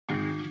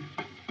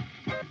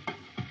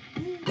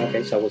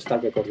Okay, so we'll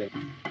start recording.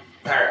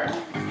 All right.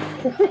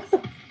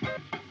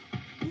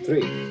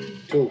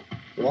 3, 2,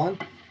 1.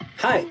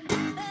 Hi.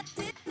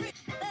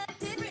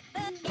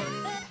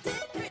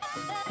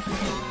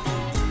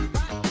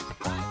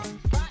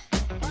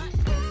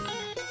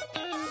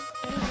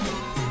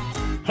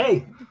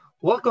 Hey,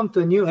 welcome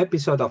to a new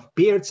episode of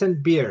Beards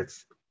and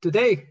Beards.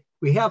 Today,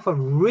 we have a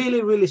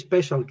really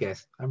special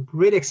guest. I'm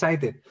really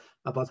excited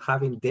about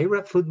having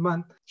Deirra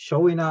Footman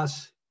showing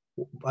us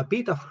a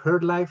bit of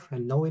her life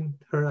and knowing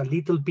her a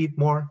little bit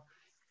more.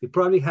 You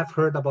probably have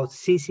heard about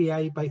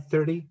Ccie by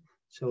 30,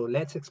 so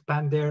let's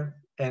expand there.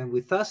 And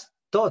with us,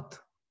 Todd,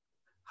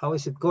 how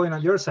is it going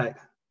on your side?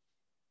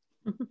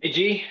 Hey,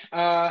 G,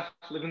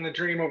 living the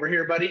dream over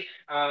here, buddy.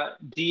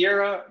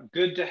 Deirra,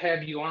 good to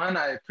have you on.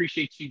 I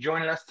appreciate you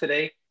joining us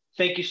today.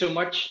 Thank you so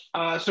much.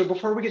 So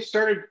before we get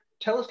started,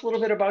 tell us a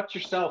little bit about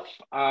yourself.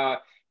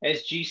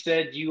 As G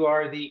said, you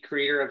are the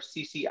creator of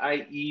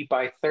Ccie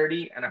by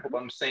 30, and I hope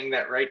I'm saying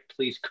that right.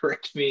 Please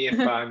correct me if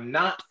I'm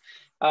not.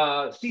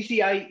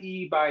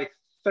 Ccie by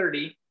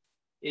 30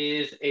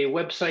 is a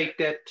website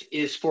that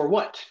is for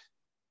what?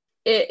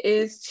 It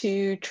is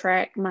to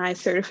track my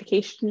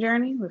certification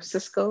journey with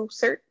Cisco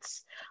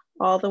certs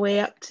all the way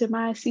up to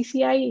my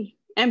CCIE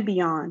and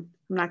beyond.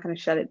 I'm not going to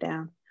shut it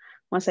down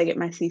once I get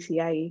my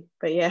CCIE,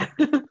 but yeah.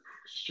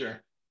 Sure.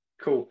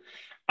 Cool.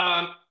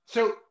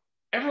 So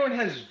everyone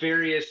has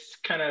various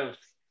kind of,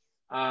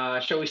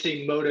 shall we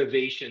say,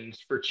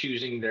 motivations for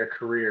choosing their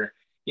career.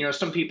 You know,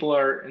 some people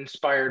are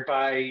inspired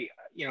by,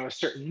 a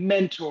certain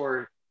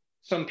mentor.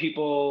 Some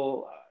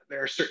people,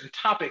 there are certain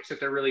topics that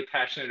they're really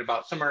passionate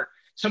about.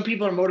 Some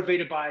people are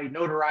motivated by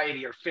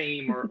notoriety or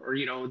fame or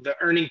the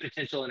earning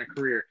potential in a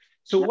career.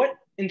 So what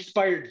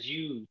inspired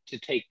you to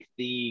take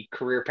the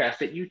career path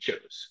that you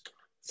chose?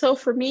 So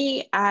for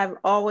me, I've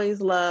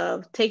always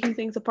loved taking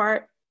things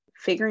apart,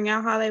 figuring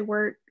out how they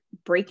work,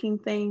 breaking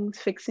things,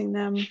 fixing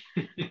them,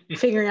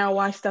 figuring out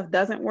why stuff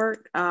doesn't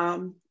work.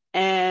 And,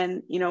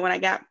 when I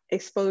got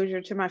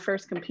exposure to my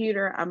first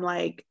computer, I'm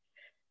like,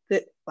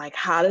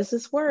 how does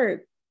this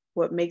work?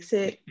 What makes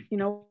it,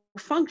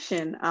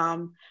 function?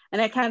 And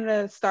that kind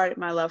of started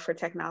my love for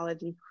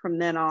technology. From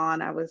then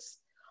on, I was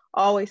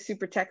always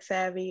super tech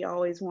savvy,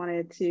 always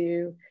wanted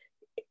to,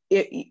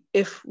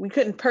 if we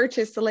couldn't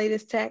purchase the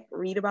latest tech,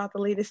 read about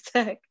the latest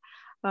tech.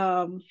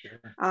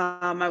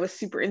 I was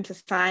super into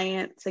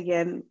science,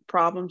 again,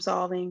 problem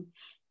solving.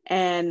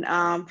 And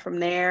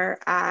from there,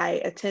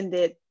 I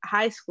attended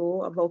high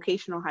school, a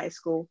vocational high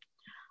school,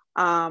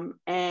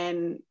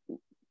 and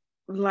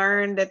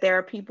learned that there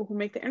are people who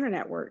make the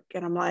internet work.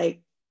 And I'm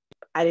like,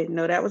 I didn't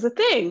know that was a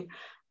thing.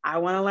 I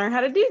want to learn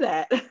how to do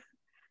that.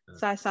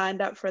 So I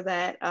signed up for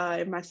that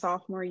in my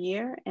sophomore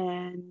year.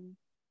 And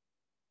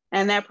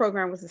that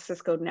program was the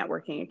Cisco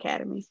Networking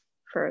Academy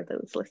for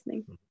those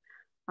listening,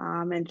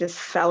 and just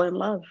fell in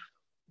love.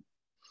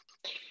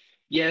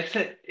 Yeah,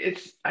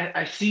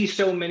 I see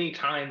so many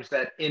times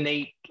that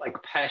innate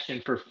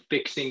passion for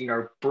fixing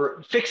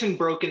fixing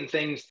broken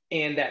things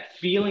and that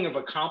feeling of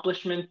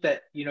accomplishment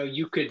that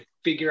you could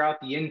figure out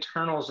the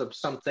internals of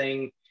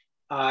something.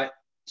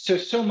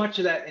 So much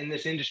of that in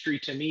this industry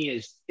to me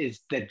is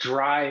the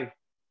drive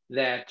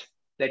that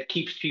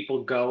keeps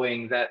people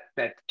going,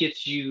 that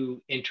gets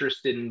you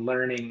interested in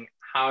learning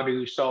how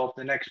to solve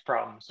the next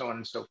problem, so on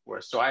and so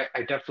forth. So I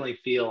definitely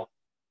feel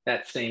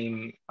that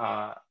same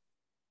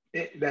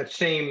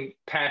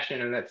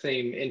passion and that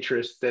same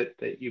interest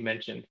that you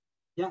mentioned.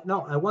 Yeah,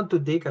 no, I want to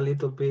dig a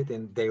little bit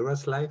in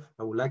Deirra's life.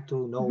 I would like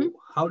to know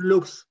how it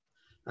looks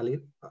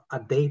a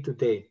day to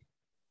day.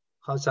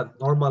 How's a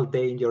normal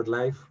day in your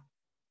life?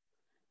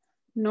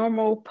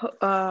 Normal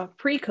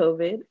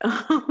pre-COVID.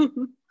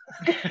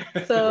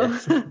 So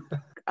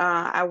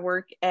I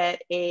work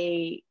at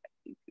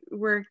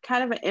we're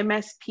kind of an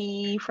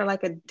MSP for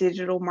a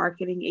digital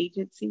marketing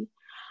agency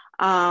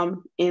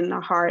in the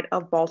heart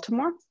of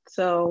Baltimore.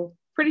 So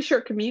pretty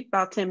short commute,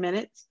 about 10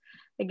 minutes.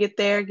 I get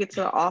there, get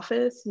to the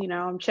office,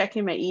 I'm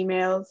checking my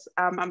emails.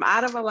 I'm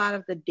out of a lot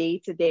of the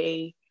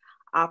day-to-day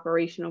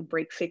operational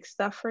break fix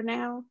stuff for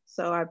now.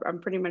 So I'm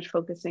pretty much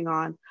focusing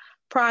on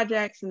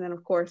projects. And then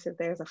of course, if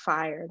there's a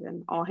fire,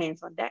 then all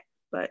hands on deck.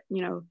 But,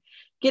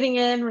 getting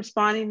in,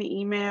 responding to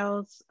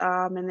emails,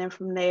 and then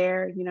from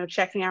there,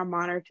 checking our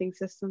monitoring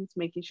systems,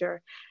 making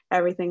sure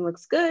everything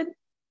looks good.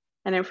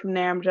 And then from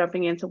there, I'm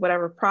jumping into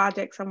whatever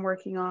projects I'm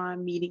working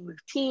on, meeting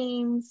with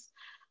teams,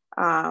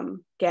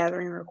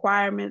 gathering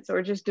requirements,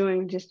 or just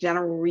doing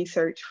general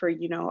research for,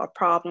 a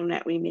problem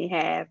that we may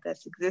have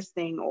that's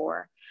existing,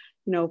 or,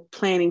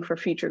 planning for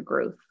future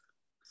growth.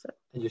 So.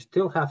 And you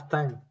still have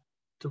time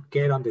to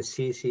get on the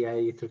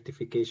CCIE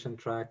certification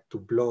track, to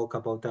blog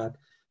about that,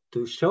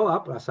 to show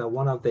up as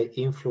one of the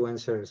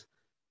influencers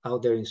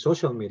out there in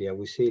social media.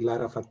 We see a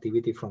lot of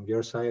activity from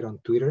your side on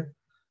Twitter.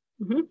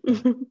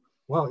 Mm-hmm.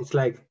 Wow, it's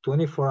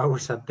 24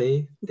 hours a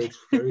day. Takes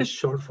very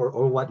short for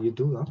all what you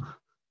do, huh?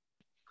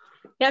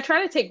 Yeah, I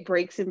try to take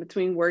breaks in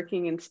between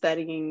working and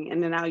studying,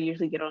 and then I'll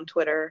usually get on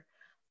Twitter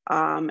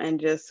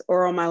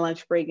or on my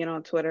lunch break, get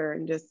on Twitter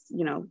and just,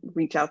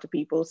 reach out to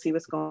people, see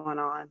what's going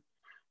on.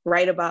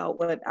 write about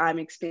what I'm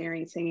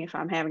experiencing if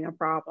I'm having a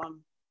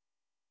problem.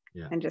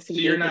 Yeah. And just so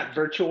you're not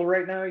virtual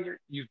right now.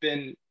 You've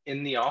been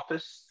in the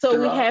office. So we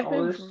throughout have all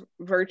been this?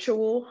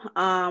 virtual.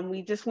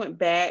 We just went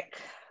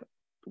back.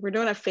 We're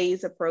doing a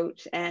phase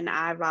approach, and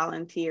I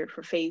volunteered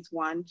for phase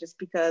one just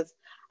because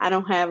I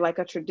don't have like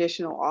a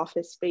traditional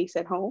office space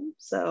at home.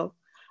 So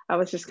I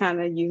was just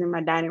kind of using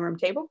my dining room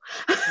table.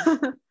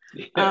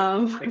 Yeah,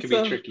 that can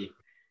be tricky.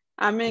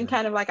 I'm in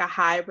kind of like a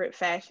hybrid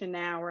fashion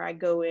now where I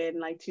go in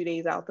like 2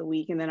 days out the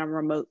week and then I'm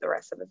remote the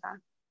rest of the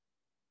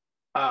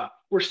time.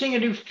 We're seeing a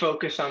new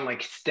focus on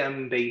like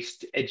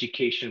STEM-based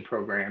education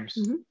programs.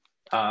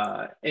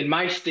 In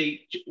my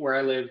state where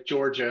I live,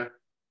 Georgia,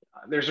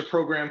 there's a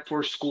program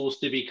for schools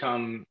to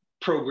become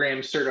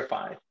program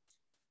certified.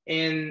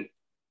 And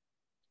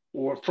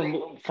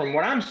from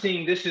what I'm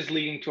seeing, this is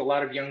leading to a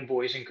lot of young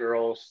boys and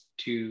girls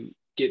to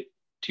get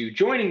to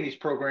joining these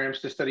programs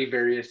to study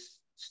various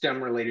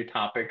STEM related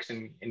topics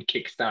and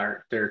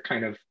kickstart their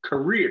kind of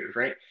careers,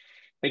 right?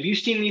 Have you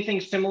seen anything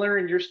similar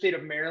in your state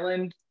of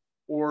Maryland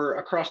or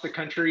across the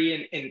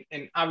country?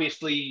 And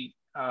obviously,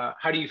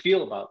 how do you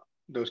feel about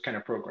those kind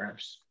of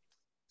programs?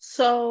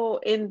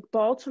 So in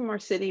Baltimore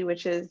City,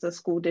 which is the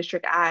school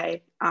district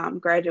I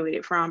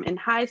graduated from, in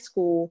high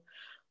school,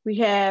 we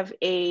have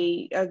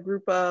a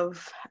group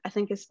of, I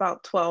think it's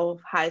about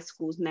 12 high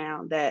schools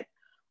now that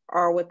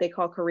are what they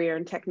call career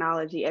and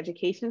technology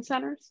education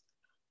centers.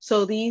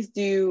 So these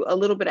do a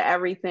little bit of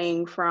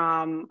everything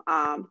from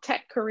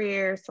tech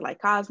careers to like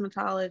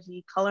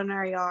cosmetology,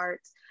 culinary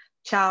arts,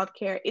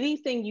 childcare,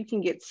 anything you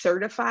can get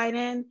certified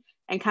in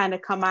and kind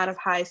of come out of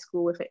high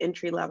school with an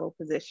entry level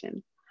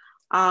position.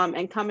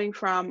 And coming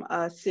from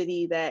a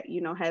city that,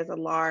 you know, has a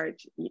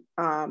large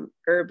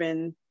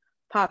urban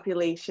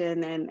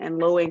population and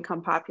low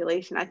income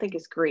population, I think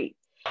it's great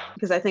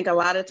because I think a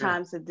lot of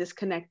times the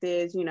disconnect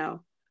is, you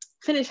know,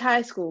 finish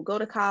high school, go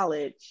to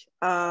college.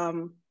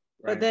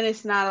 But then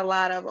it's not a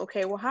lot of,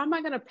 okay, well, how am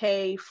I going to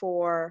pay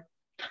for,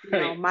 you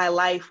know, my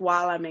life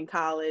while I'm in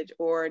college,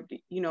 or,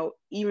 you know,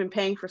 even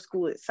paying for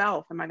school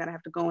itself? Am I going to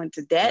have to go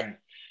into debt?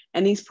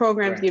 And these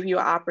programs give you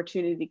an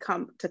opportunity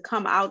to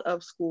come out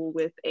of school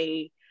with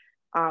a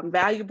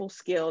valuable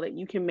skill that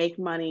you can make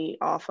money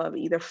off of,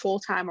 either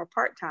full-time or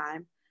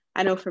part-time.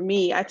 I know for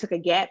me, I took a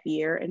gap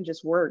year and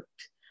just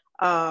worked,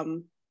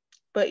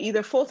 but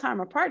either full-time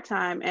or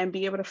part-time, and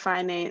be able to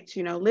finance,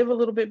 you know, live a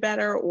little bit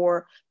better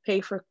or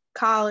pay for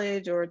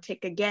college or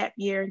take a gap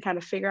year and kind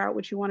of figure out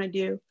what you want to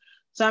do.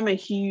 So I'm a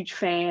huge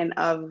fan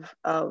of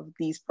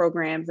these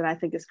programs. And I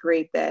think it's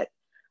great that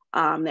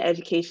the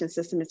education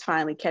system is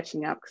finally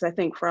catching up, because I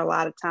think for a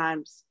lot of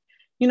times,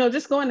 you know,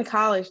 just going to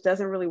college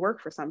doesn't really work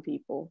for some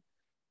people.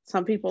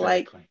 Some people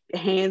like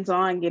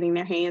hands-on, getting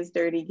their hands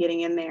dirty,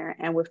 getting in there,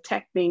 and with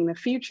tech being the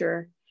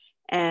future.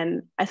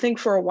 And I think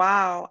for a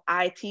while,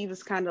 IT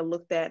was kind of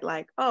looked at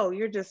like, oh,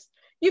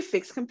 you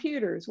fix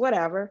computers,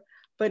 whatever.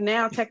 But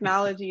now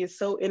technology is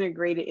so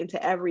integrated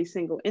into every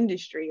single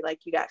industry.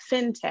 Like you got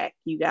fintech,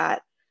 you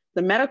got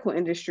the medical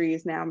industry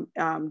is now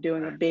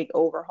doing a big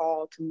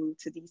overhaul to move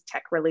to these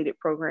tech-related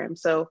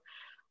programs. So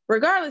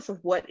regardless of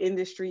what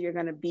industry you're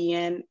going to be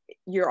in,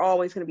 you're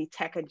always going to be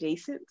tech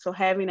adjacent. So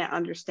having that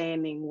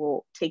understanding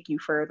will take you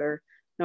further